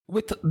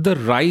With the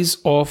rise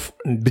of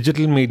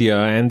digital media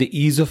and the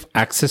ease of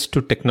access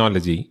to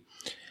technology,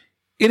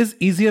 it is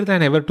easier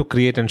than ever to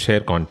create and share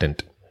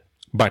content.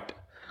 But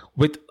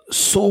with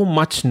so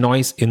much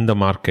noise in the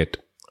market,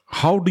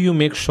 how do you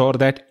make sure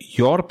that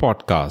your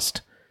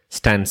podcast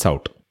stands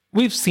out?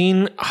 We've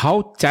seen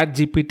how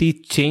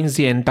ChatGPT changed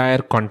the entire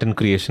content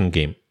creation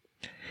game.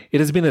 It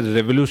has been a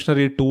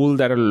revolutionary tool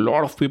that a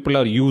lot of people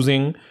are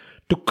using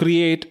to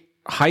create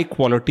high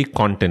quality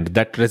content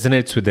that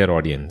resonates with their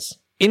audience.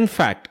 In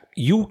fact,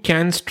 you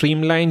can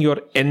streamline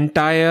your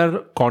entire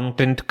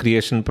content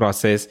creation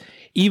process,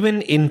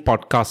 even in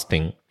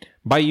podcasting,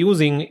 by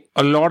using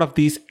a lot of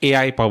these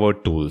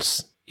AI-powered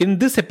tools. In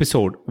this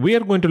episode, we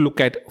are going to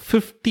look at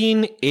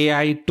 15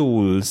 AI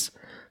tools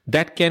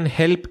that can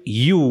help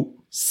you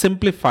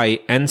simplify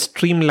and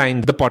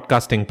streamline the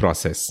podcasting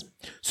process.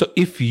 So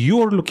if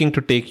you're looking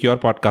to take your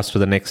podcast to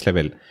the next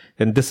level,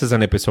 then this is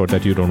an episode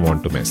that you don't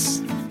want to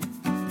miss.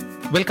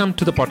 Welcome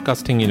to the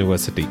Podcasting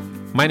University.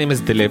 My name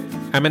is Dilip.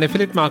 I'm an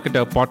affiliate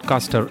marketer,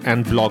 podcaster,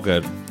 and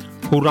blogger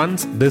who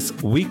runs this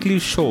weekly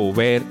show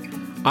where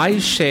I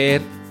share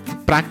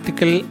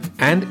practical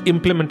and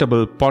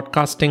implementable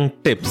podcasting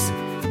tips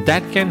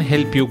that can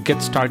help you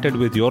get started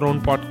with your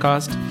own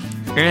podcast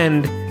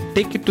and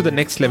take it to the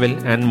next level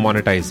and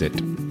monetize it.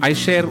 I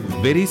share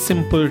very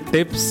simple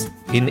tips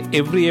in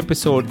every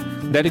episode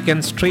that you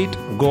can straight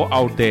go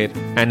out there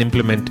and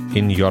implement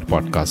in your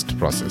podcast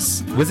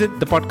process. Visit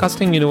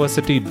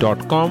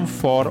thepodcastinguniversity.com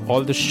for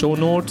all the show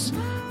notes,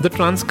 the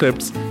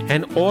transcripts,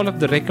 and all of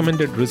the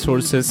recommended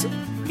resources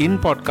in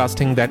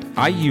podcasting that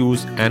I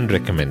use and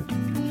recommend.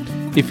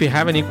 If you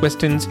have any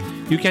questions,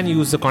 you can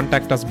use the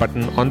contact us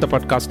button on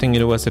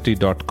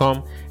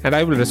thepodcastinguniversity.com and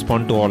I will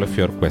respond to all of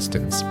your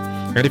questions.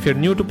 And if you're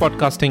new to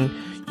podcasting,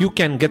 you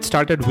can get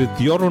started with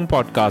your own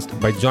podcast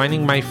by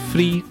joining my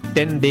free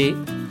 10-day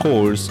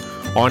course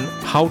on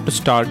how to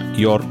start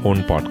your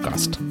own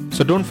podcast.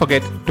 So don't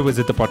forget to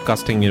visit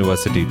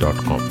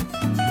thepodcastinguniversity.com.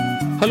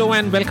 Hello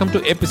and welcome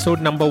to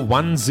episode number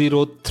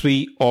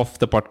 103 of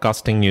the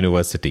Podcasting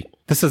University.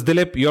 This is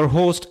Dilip, your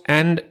host,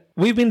 and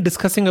we've been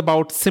discussing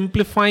about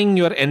simplifying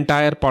your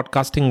entire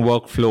podcasting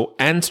workflow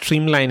and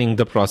streamlining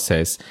the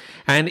process.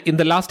 And in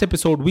the last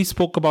episode, we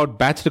spoke about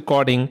batch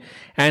recording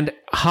and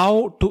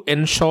how to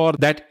ensure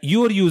that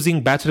you are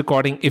using batch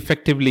recording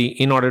effectively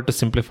in order to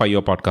simplify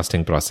your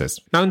podcasting process.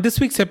 Now, in this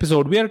week's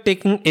episode, we are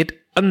taking it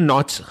a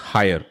notch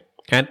higher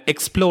and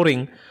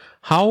exploring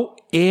how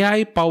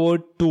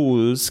AI-powered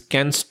tools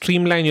can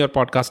streamline your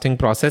podcasting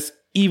process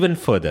even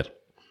further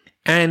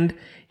and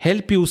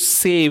help you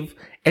save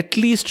at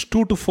least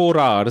 2 to 4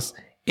 hours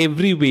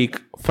every week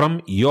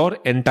from your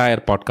entire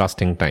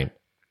podcasting time.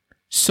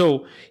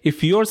 So,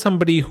 if you're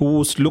somebody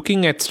who's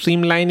looking at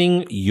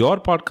streamlining your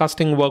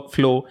podcasting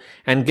workflow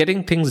and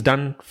getting things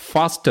done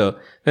faster,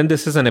 then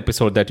this is an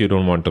episode that you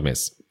don't want to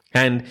miss.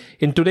 And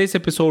in today's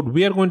episode,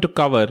 we are going to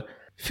cover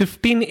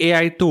 15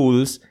 AI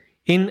tools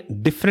in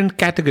different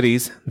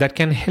categories that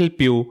can help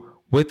you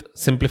with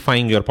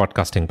simplifying your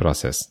podcasting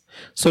process.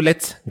 So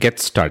let's get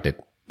started.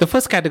 The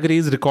first category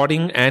is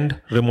recording and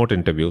remote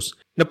interviews.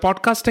 Now,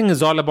 podcasting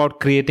is all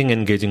about creating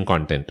engaging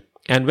content.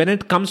 And when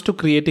it comes to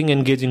creating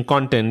engaging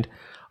content,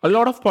 a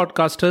lot of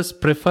podcasters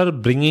prefer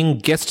bringing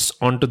guests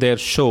onto their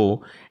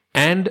show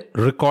and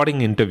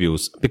recording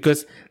interviews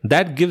because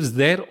that gives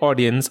their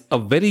audience a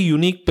very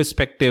unique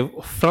perspective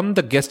from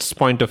the guest's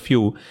point of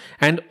view,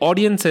 and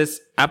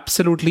audiences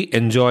absolutely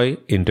enjoy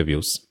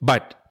interviews.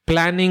 But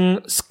planning,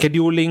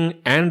 scheduling,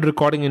 and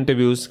recording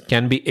interviews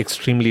can be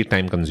extremely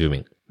time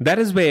consuming. That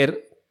is where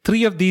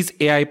 3 of these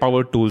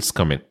AI-powered tools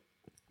come in.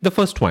 The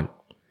first one,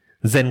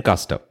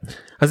 Zencastr.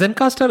 A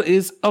Zencastr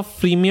is a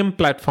freemium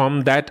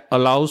platform that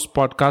allows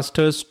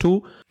podcasters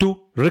to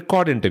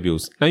record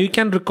interviews. Now, you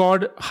can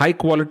record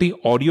high-quality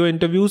audio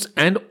interviews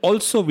and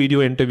also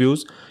video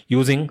interviews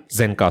using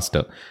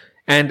Zencastr.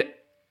 And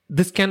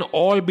this can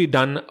all be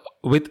done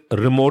with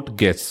remote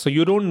guests. So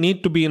you don't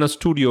need to be in a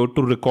studio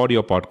to record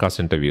your podcast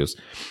interviews.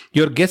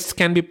 Your guests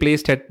can be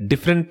placed at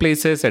different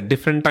places at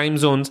different time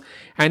zones,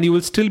 and you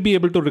will still be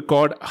able to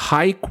record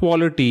high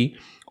quality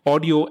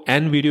audio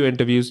and video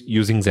interviews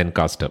using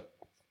Zencastr.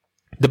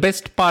 The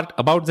best part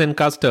about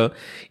Zencastr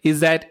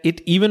is that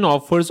it even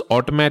offers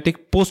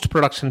automatic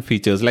post-production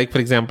features like, for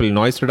example,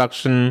 noise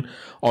reduction,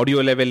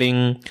 audio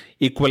leveling,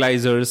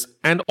 equalizers,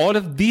 and all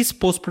of these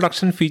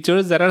post-production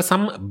features. There are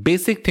some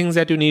basic things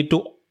that you need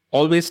to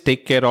always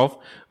take care of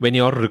when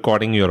you're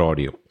recording your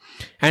audio.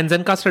 And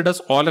Zencastr does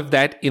all of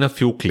that in a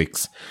few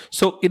clicks.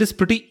 So it is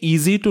pretty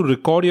easy to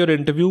record your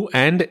interview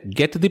and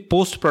get the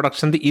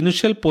post-production, the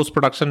initial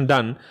post-production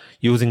done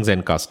using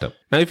Zencastr.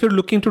 Now, if you're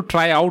looking to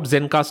try out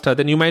Zencastr,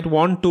 then you might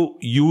want to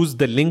use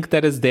the link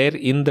that is there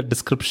in the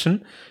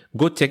description.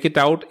 Go check it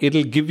out.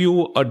 It'll give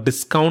you a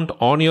discount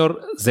on your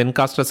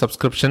Zencastr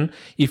subscription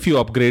if you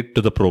upgrade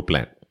to the Pro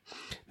plan.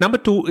 Number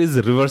 2 is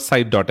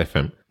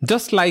Riverside.fm.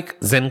 Just like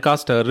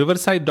Zencastr,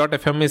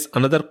 Riverside.fm is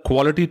another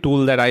quality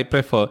tool that I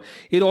prefer.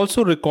 It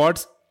also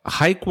records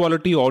high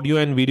quality audio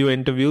and video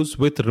interviews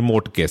with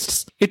remote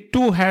guests. It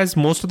too has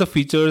most of the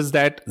features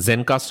that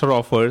Zencastr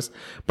offers,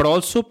 but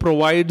also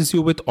provides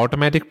you with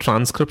automatic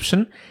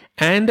transcription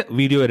and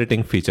video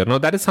editing feature. Now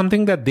that is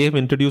something that they've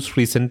introduced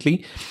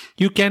recently.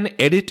 You can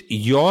edit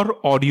your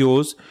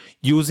audios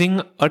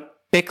using a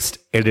text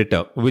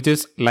editor, which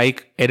is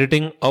like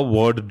editing a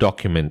Word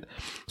document.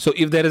 So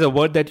if there is a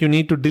word that you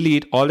need to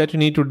delete, all that you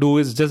need to do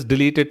is just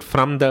delete it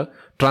from the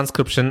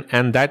transcription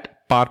and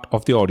that part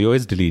of the audio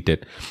is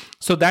deleted.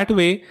 So that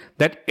way,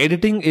 that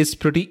editing is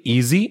pretty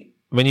easy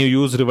when you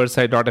use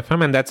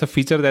Riverside.fm, and that's a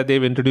feature that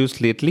they've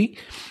introduced lately.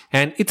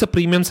 And it's a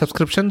premium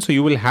subscription, so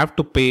you will have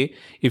to pay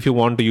if you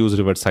want to use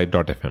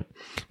Riverside.fm.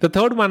 The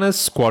third one is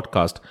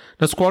Squadcast.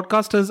 Now,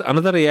 Squadcast is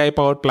another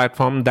AI-powered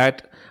platform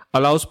that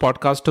allows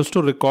podcasters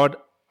to record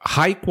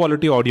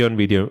high-quality audio and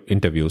video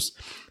interviews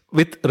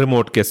with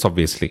remote guests,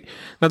 obviously.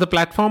 Now, the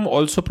platform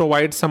also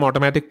provides some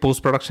automatic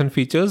post-production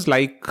features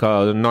like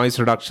noise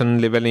reduction,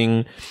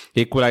 leveling,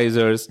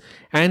 equalizers,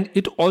 and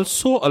it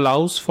also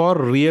allows for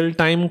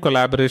real-time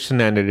collaboration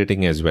and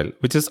editing as well,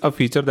 which is a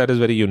feature that is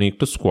very unique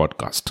to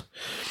Squadcast.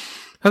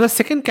 Now, the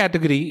second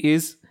category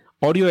is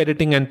audio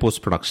editing and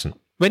post-production.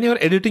 When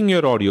you're editing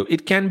your audio,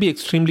 it can be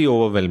extremely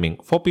overwhelming.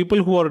 For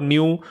people who are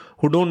new,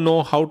 who don't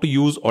know how to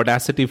use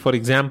Audacity, for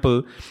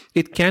example,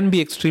 it can be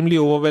extremely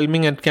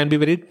overwhelming and can be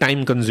very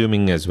time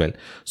consuming as well.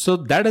 So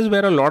that is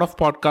where a lot of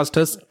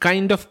podcasters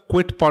kind of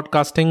quit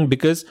podcasting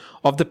because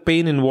of the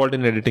pain involved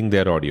in editing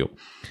their audio.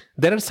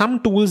 There are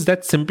some tools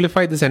that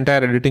simplify this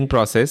entire editing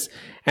process,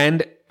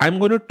 and I'm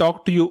going to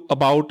talk to you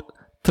about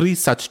 3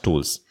 such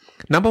tools.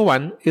 Number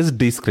 1 is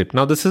Descript.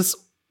 Now, this is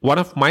one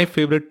of my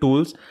favorite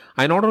tools.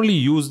 I not only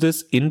use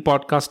this in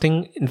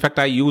podcasting, in fact,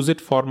 I use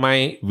it for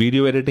my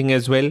video editing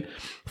as well,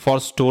 for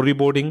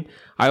storyboarding.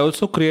 I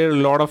also create a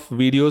lot of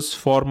videos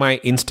for my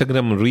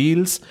Instagram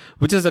Reels,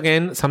 which is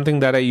again something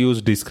that I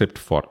use Descript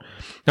for.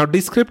 Now,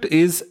 Descript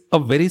is a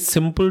very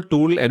simple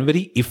tool and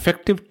very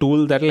effective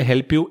tool that will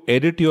help you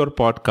edit your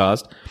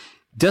podcast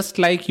just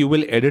like you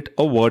will edit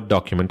a Word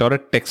document or a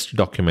text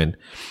document.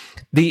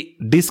 The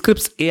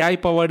Descript's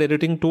AI-powered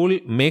editing tool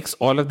makes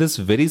all of this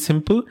very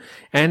simple,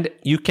 and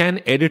you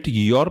can edit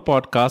your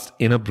podcast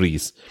in a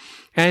breeze.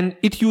 And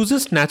it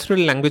uses natural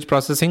language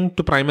processing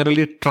to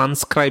primarily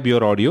transcribe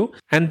your audio,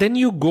 and then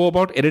you go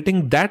about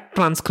editing that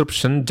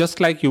transcription just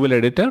like you will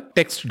edit a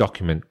text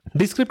document.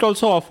 Descript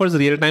also offers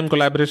real-time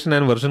collaboration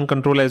and version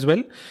control as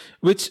well,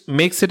 which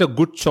makes it a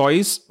good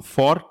choice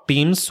for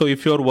teams. So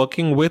if you're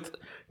working with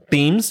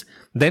teams,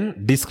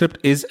 then Descript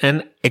is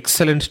an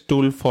excellent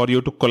tool for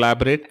you to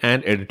collaborate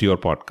and edit your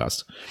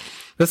podcast.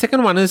 The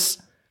second one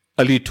is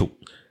Ali2.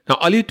 Now,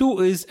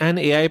 Ali2 is an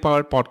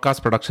AI-powered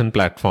podcast production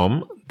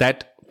platform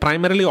that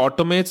primarily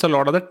automates a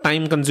lot of the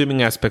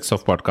time-consuming aspects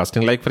of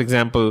podcasting. Like, for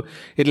example,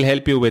 it'll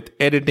help you with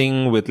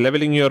editing, with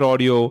leveling your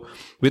audio,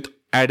 with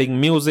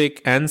adding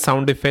music and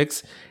sound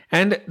effects.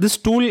 And this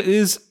tool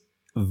is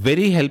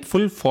very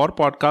helpful for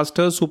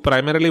podcasters who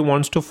primarily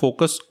wants to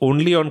focus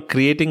only on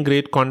creating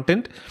great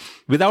content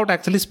without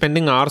actually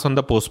spending hours on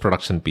the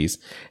post-production piece.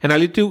 And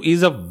Ali2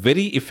 is a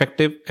very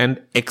effective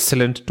and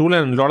excellent tool,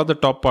 and a lot of the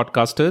top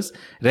podcasters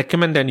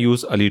recommend and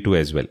use Ali2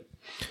 as well.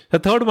 The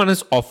third one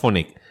is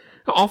Auphonic.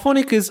 Now,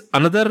 Auphonic is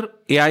another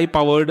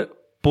AI-powered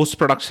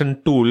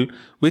post-production tool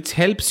which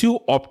helps you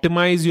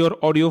optimize your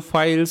audio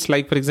files,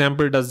 like for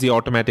example does the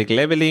automatic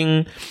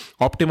leveling,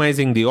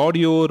 optimizing the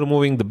audio,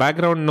 removing the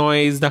background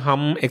noise, the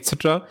hum,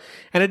 etc.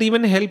 And it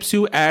even helps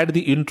you add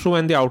the intro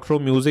and the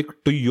outro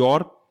music to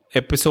your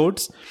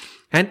episodes,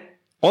 and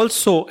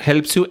also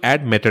helps you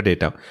add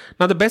metadata.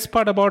 Now, the best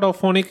part about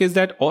Auphonic is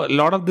that a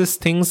lot of these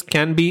things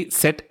can be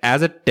set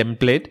as a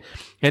template,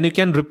 and you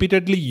can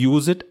repeatedly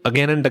use it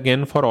again and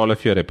again for all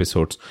of your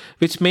episodes,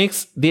 which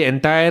makes the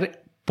entire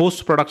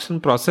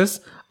post-production process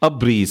a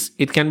breeze.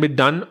 It can be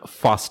done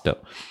faster.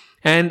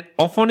 And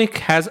Auphonic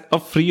has a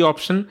free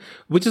option,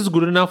 which is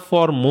good enough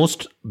for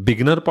most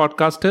beginner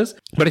podcasters.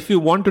 But if you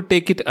want to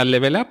take it a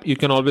level up, you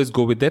can always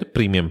go with their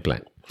premium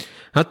plan.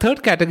 Now,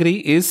 third category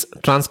is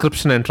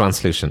transcription and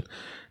translation.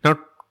 Now,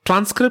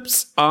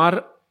 transcripts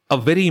are a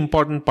very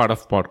important part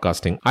of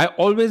podcasting. I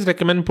always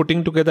recommend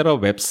putting together a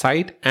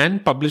website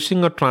and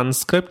publishing a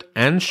transcript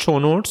and show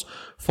notes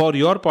for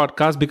your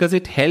podcast because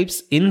it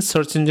helps in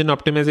search engine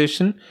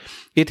optimization.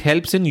 It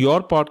helps in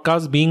your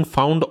podcast being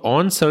found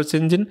on search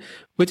engine,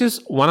 which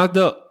is one of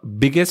the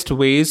biggest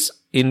ways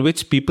in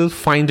which people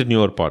find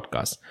newer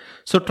podcasts.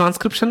 So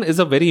transcription is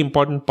a very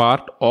important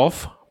part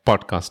of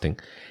podcasting.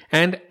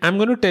 And I'm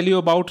going to tell you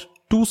about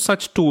 2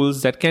 such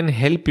tools that can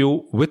help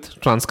you with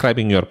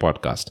transcribing your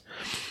podcast.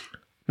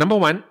 Number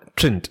 1,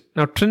 Trint.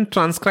 Now, Trint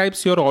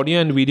transcribes your audio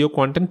and video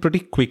content pretty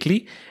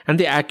quickly, and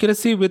the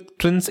accuracy with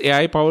Trint's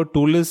AI-powered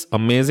tool is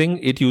amazing.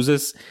 It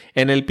uses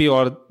NLP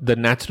or the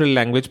natural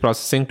language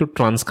processing to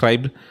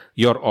transcribe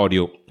your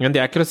audio, and the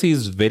accuracy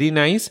is very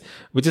nice,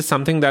 which is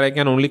something that I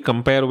can only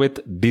compare with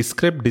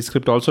Descript.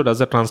 Descript also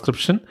does a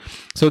transcription,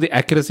 so the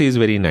accuracy is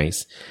very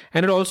nice,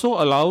 and it also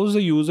allows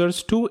the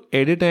users to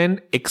edit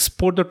and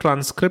export the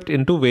transcript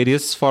into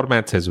various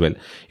formats as well.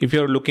 If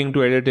you're looking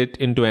to edit it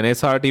into an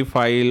SRT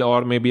file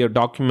or maybe a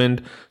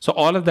document, so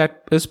all of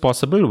that is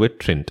possible with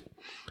Trint.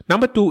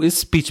 Number 2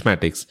 is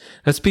Speechmatics.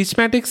 Now,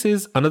 Speechmatics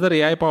is another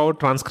AI-powered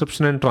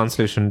transcription and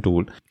translation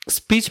tool.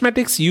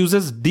 Speechmatics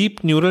uses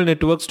deep neural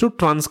networks to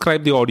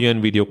transcribe the audio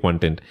and video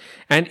content,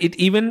 and it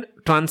even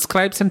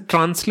transcribes and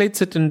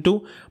translates it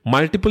into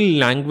multiple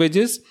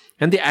languages,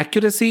 and the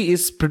accuracy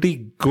is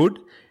pretty good,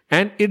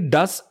 and it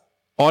does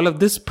all of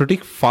this pretty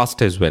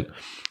fast as well.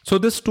 So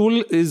this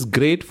tool is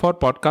great for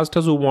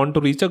podcasters who want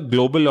to reach a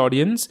global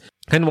audience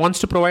and wants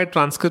to provide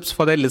transcripts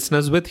for their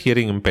listeners with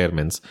hearing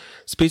impairments.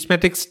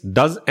 Speechmatics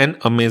does an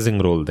amazing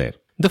role there.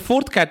 The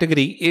fourth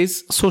category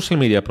is social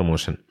media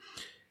promotion.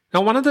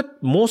 Now, one of the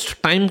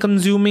most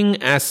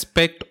time-consuming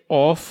aspect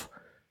of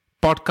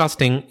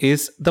podcasting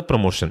is the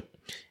promotion.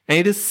 And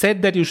it is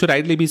said that you should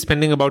ideally be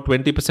spending about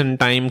 20%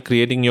 time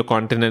creating your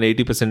content and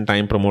 80%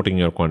 time promoting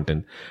your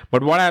content.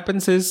 But what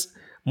happens is,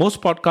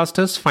 most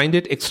podcasters find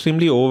it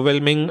extremely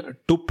overwhelming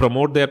to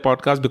promote their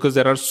podcast because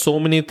there are so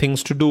many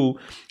things to do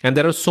and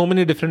there are so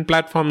many different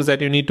platforms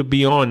that you need to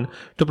be on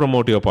to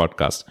promote your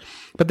podcast.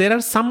 But there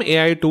are some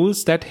AI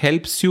tools that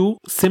helps you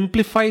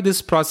simplify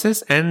this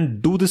process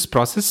and do this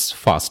process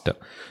faster.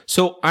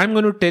 So I'm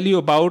going to tell you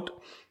about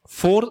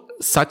 4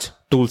 such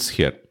tools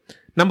here.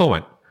 Number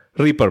 1,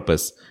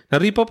 Repurpose. Now,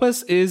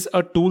 Repurpose is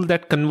a tool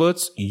that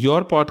converts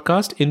your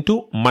podcast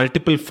into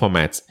multiple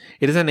formats.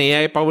 It is an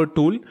AI-powered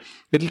tool.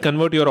 It will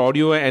convert your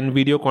audio and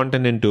video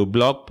content into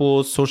blog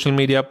posts, social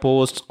media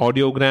posts,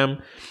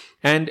 audiogram.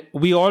 And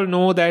we all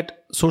know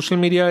that social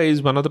media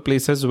is one of the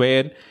places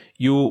where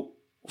you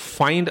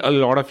find a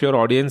lot of your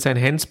audience, and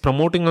hence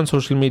promoting on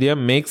social media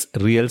makes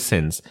real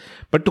sense.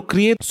 But to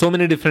create so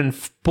many different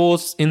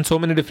posts in so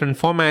many different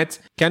formats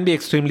can be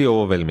extremely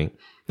overwhelming.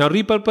 Now,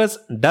 Repurpose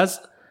does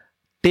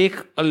take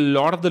a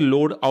lot of the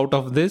load out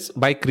of this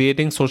by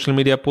creating social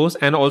media posts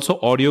and also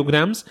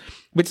audiograms,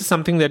 which is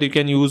something that you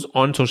can use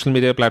on social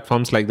media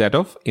platforms like that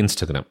of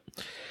Instagram.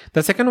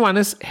 The second one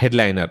is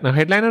Headliner. Now,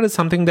 Headliner is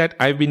something that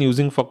I've been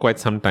using for quite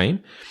some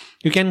time.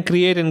 You can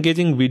create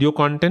engaging video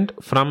content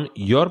from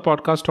your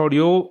podcast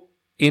audio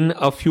in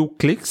a few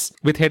clicks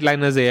with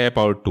Headliner's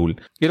AI-powered tool.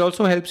 It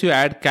also helps you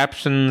add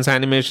captions,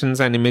 animations,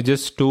 and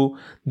images to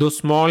those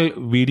small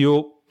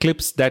video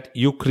clips that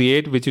you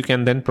create, which you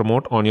can then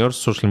promote on your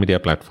social media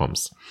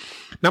platforms.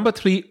 Number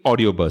 3,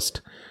 Audio Burst.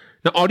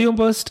 Now, Audio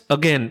Burst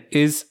again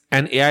is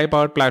an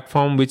AI-powered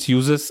platform which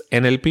uses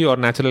NLP or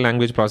natural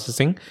language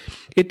processing.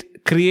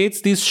 It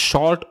creates these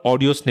short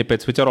audio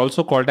snippets, which are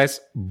also called as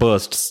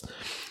bursts.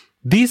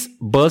 These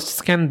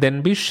bursts can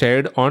then be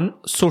shared on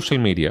social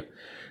media.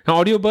 Now,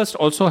 Audio Burst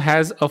also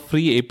has a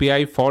free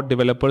API for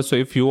developers. So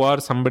if you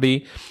are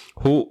somebody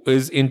who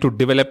is into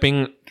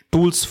developing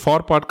tools for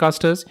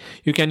podcasters,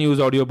 you can use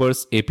Audio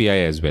Burst API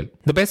as well.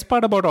 The best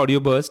part about Audio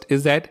Burst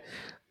is that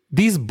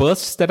these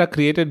bursts that are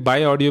created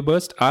by Audio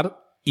Burst are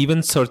even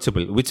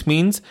searchable, which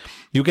means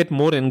you get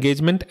more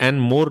engagement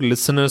and more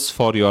listeners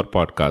for your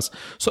podcast.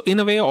 So in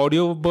a way,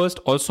 Audio Burst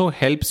also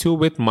helps you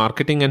with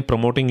marketing and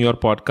promoting your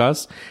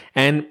podcast.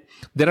 And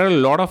there are a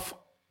lot of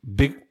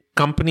big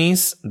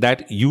companies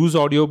that use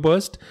Audio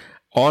Burst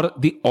or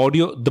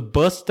the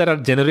bursts that are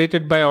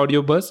generated by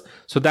Audio Burst.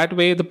 So that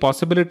way, the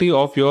possibility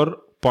of your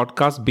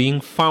podcast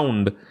being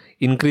found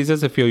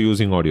increases if you're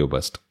using Audio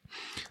Burst.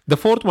 The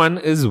fourth one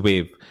is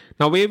Wave.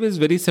 Now, Wave is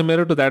very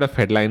similar to that of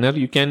Headliner.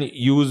 You can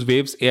use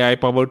Wave's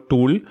AI-powered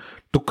tool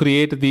to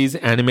create these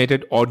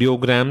animated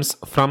audiograms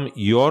from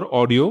your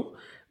audio,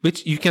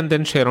 which you can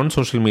then share on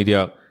social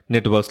media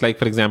networks, like,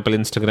 for example,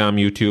 Instagram,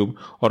 YouTube,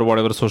 or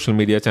whatever social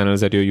media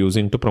channels that you're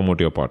using to promote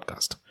your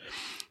podcast.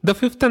 The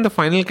fifth and the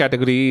final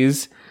category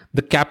is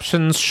the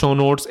captions, show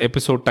notes,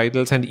 episode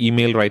titles, and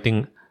email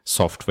writing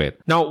software.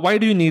 Now, why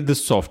do you need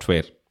this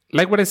software?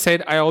 Like what I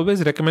said, I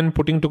always recommend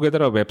putting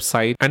together a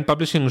website and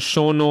publishing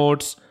show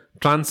notes,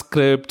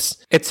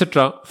 transcripts,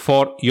 etc.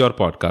 for your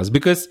podcast,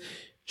 because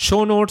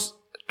show notes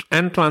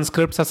and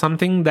transcripts are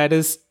something that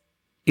is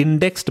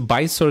indexed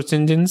by search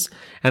engines,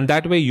 and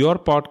that way your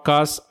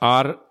podcasts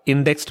are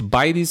indexed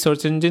by these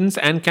search engines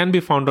and can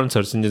be found on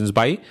search engines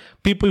by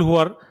people who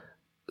are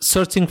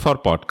searching for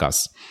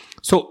podcasts.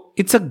 So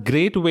it's a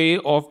great way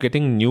of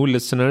getting new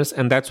listeners,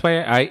 and that's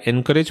why I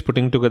encourage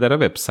putting together a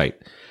website.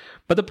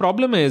 But the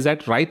problem is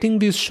that writing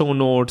these show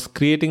notes,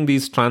 creating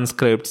these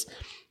transcripts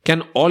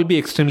can all be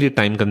extremely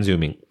time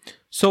consuming.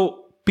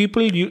 So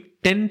people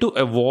tend to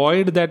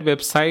avoid that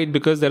website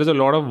because there is a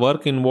lot of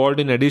work involved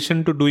in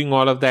addition to doing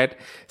all of that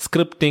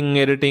scripting,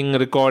 editing,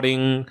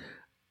 recording,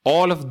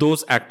 all of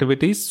those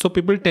activities. So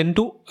people tend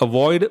to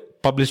avoid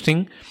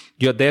publishing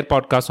their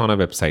podcast on a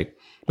website.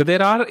 But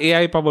there are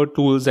AI powered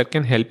tools that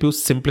can help you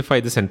simplify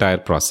this entire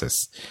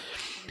process.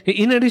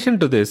 In addition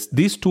to this,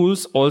 these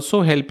tools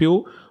also help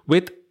you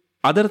with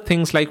other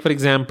things like, for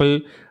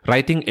example,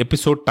 writing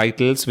episode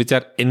titles which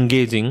are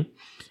engaging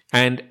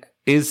and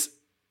is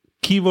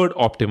keyword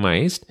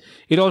optimized.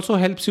 It also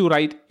helps you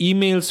write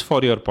emails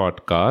for your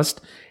podcast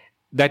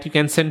that you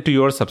can send to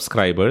your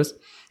subscribers.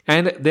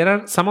 And there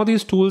are some of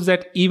these tools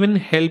that even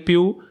help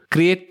you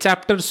create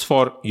chapters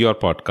for your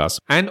podcast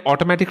and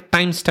automatic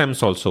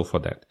timestamps also for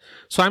that.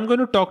 So I'm going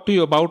to talk to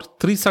you about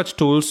 3 such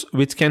tools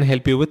which can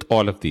help you with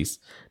all of these.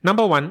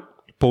 Number 1,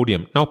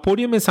 Podium. Now,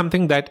 Podium is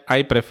something that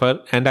I prefer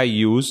and I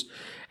use,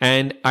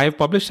 and I have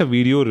published a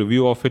video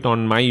review of it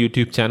on my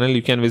YouTube channel.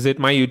 You can visit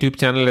my YouTube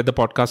channel at the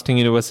Podcasting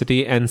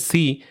University and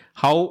see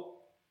how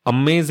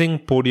amazing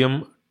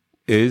Podium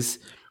is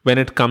when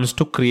it comes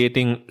to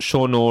creating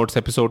show notes,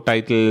 episode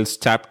titles,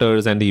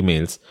 chapters, and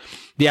emails.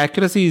 The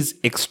accuracy is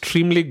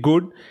extremely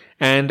good,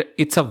 and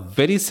it's a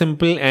very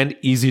simple and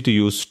easy to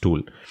use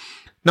tool.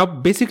 Now,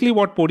 basically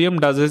what Podium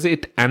does is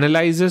it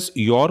analyzes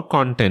your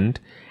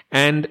content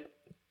and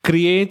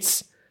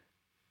creates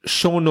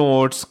show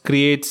notes,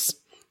 creates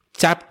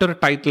chapter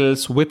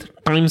titles with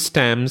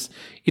timestamps.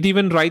 It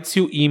even writes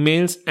you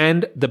emails.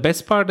 And the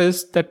best part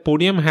is that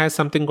Podium has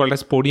something called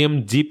as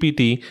Podium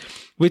GPT,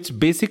 which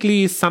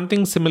basically is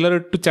something similar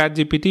to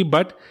ChatGPT,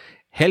 but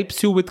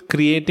helps you with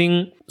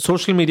creating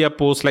social media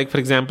posts, like for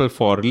example,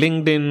 for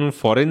LinkedIn,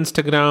 for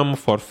Instagram,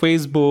 for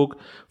Facebook,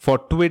 for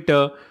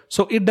Twitter.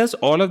 So it does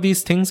all of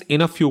these things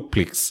in a few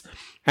clicks.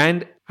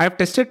 And I've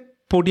tested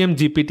Podium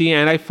GPT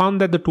and I found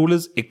that the tool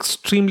is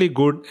extremely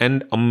good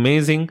and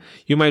amazing.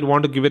 You might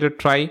want to give it a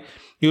try.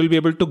 You will be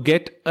able to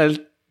get a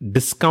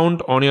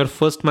discount on your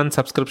first month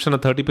subscription, a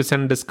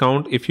 30%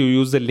 discount if you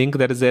use the link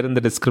that is there in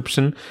the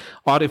description.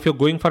 Or if you're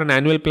going for an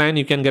annual plan,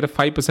 you can get a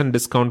 5%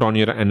 discount on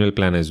your annual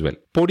plan as well.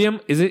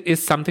 Podium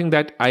is something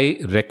that I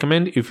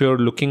recommend if you're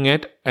looking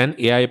at an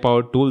AI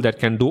powered tool that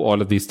can do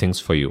all of these things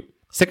for you.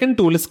 Second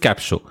tool is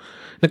Capsho.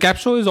 The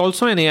Capsho is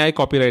also an AI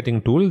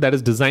copywriting tool that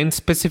is designed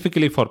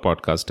specifically for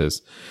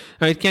podcasters.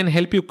 It can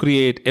help you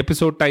create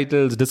episode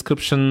titles,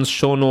 descriptions,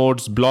 show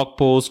notes, blog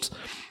posts,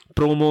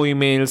 promo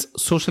emails,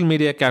 social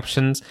media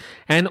captions,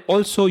 and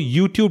also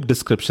YouTube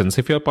descriptions.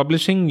 If you're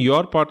publishing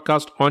your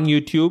podcast on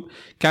YouTube,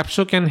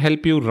 Capsho can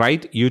help you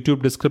write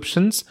YouTube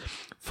descriptions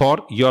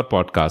for your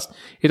podcast.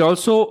 It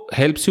also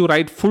helps you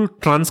write full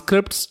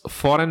transcripts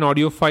for an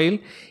audio file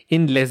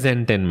in less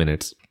than 10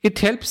 minutes. It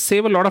helps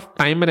save a lot of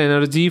time and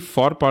energy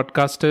for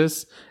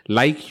podcasters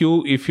like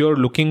you if you're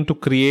looking to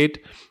create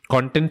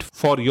content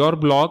for your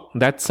blog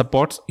that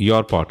supports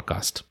your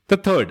podcast. The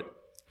third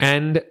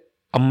and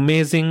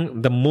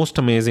the most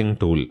amazing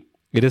tool,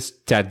 it is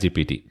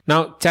ChatGPT.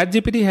 Now,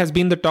 ChatGPT has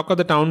been the talk of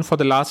the town for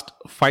the last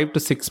 5 to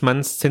 6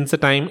 months since the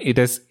time it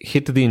has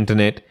hit the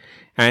internet,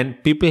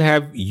 and people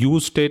have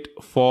used it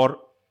for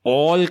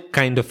all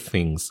kind of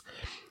things.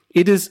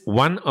 It is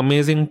one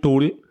amazing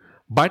tool,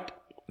 but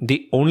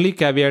the only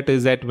caveat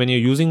is that when you're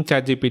using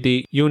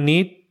ChatGPT, you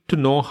need to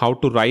know how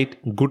to write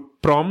good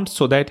prompts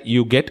so that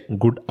you get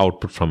good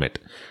output from it.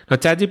 Now,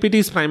 ChatGPT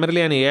is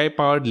primarily an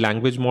AI-powered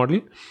language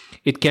model.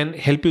 It can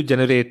help you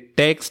generate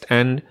text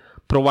and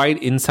provide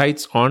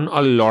insights on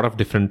a lot of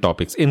different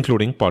topics,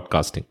 including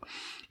podcasting.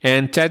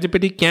 And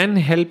ChatGPT can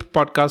help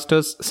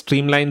podcasters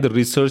streamline the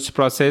research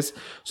process.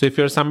 So if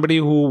you're somebody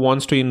who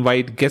wants to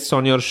invite guests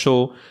on your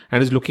show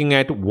and is looking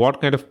at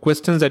what kind of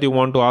questions that you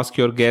want to ask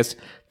your guest,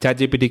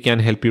 ChatGPT can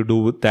help you do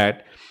with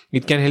that.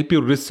 It can help you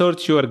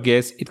research your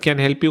guests. It can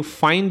help you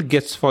find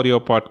guests for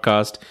your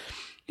podcast.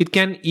 It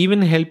can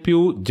even help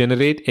you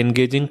generate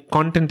engaging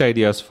content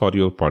ideas for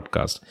your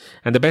podcast.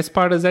 And the best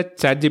part is that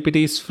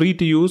ChatGPT is free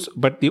to use,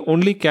 but the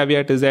only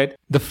caveat is that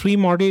the free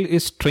model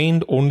is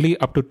trained only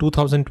up to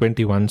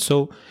 2021.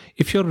 So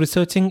if you're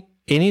researching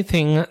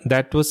anything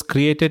that was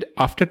created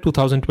after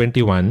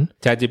 2021,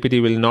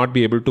 ChatGPT will not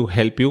be able to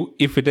help you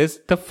if it is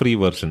the free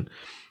version.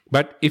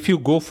 But if you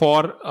go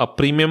for a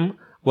premium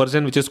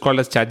version, which is called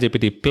as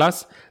ChatGPT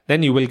Plus,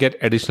 then you will get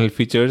additional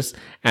features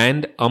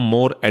and a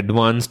more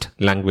advanced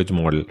language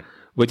model,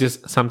 which is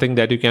something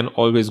that you can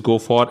always go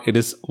for. It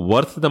is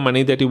worth the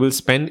money that you will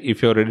spend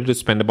if you're ready to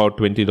spend about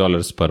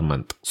 $20 per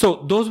month.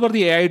 So those were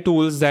the AI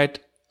tools that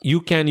you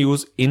can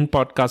use in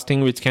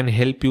podcasting, which can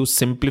help you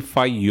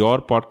simplify your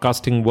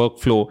podcasting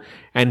workflow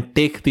and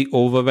take the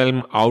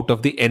overwhelm out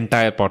of the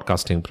entire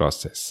podcasting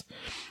process.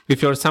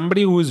 If you're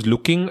somebody who is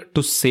looking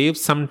to save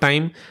some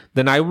time,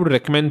 then I would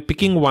recommend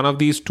picking one of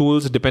these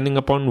tools depending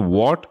upon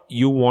what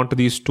you want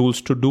these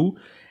tools to do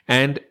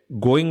and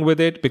going with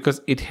it, because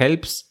it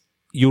helps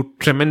you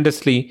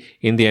tremendously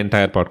in the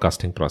entire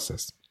podcasting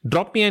process.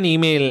 Drop me an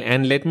email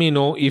and let me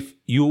know if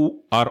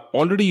you are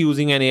already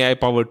using an AI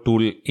powered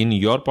tool in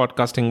your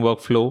podcasting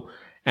workflow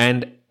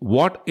and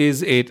what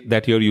is it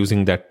that you're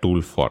using that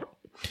tool for.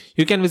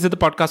 You can visit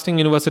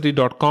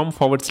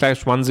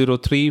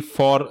thepodcastinguniversity.com/103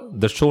 for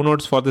the show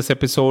notes for this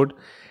episode,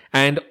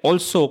 and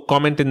also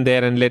comment in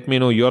there and let me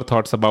know your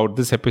thoughts about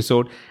this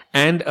episode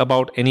and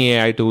about any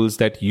AI tools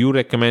that you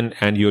recommend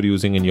and you're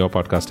using in your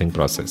podcasting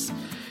process.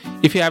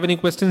 If you have any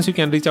questions, you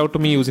can reach out to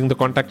me using the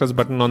contact us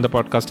button on the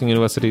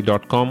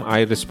podcastinguniversity.com.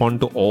 I respond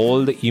to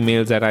all the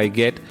emails that I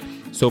get.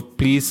 So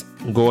please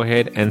go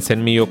ahead and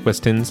send me your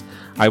questions.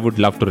 I would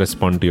love to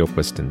respond to your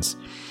questions.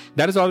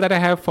 That is all that I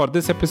have for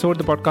this episode.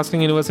 The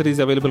Podcasting University is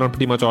available on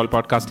pretty much all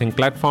podcasting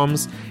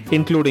platforms,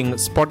 including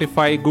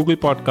Spotify, Google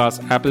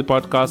Podcasts, Apple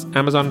Podcasts,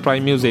 Amazon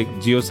Prime Music,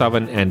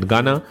 JioSaavn, and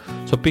Gaana.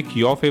 So pick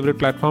your favorite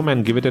platform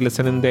and give it a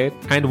listen in there.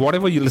 And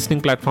whatever your listening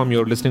platform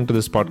you're listening to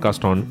this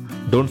podcast on,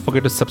 don't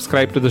forget to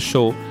subscribe to the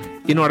show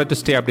in order to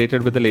stay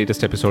updated with the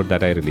latest episode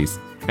that I release.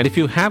 And if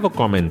you have a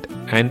comment,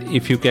 and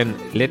if you can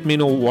let me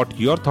know what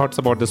your thoughts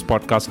about this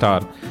podcast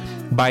are,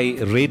 by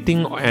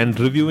rating and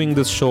reviewing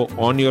this show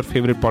on your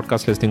favorite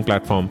podcast listening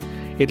platform,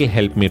 it'll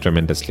help me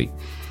tremendously.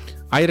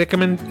 I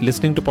recommend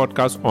listening to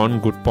podcasts on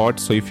Good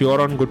Pods. So if you are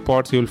on Good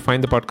Pods, you'll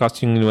find the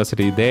Podcasting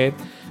University there.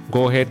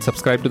 Go ahead,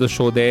 subscribe to the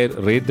show there,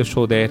 rate the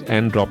show there,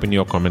 and drop in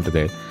your comment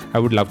there. I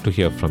would love to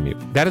hear from you.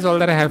 That is all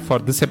that I have for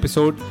this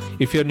episode.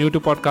 If you're new to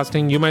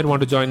podcasting, you might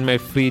want to join my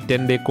free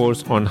 10-day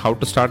course on how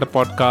to start a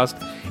podcast.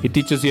 It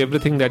teaches you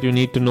everything that you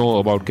need to know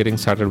about getting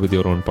started with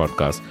your own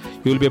podcast.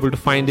 You will be able to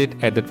find it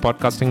at the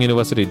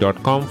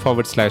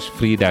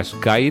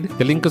podcastinguniversity.com/free-guide.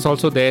 The link is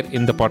also there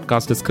in the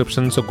podcast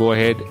description. So go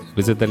ahead,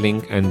 visit the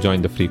link and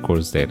join the free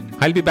course there.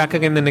 I'll be back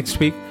again the next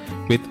week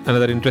with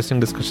another interesting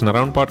discussion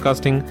around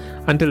podcasting.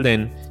 Until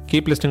then,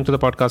 keep listening to the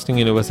Podcasting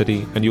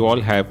University and you all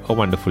have a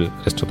wonderful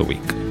rest of the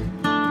week.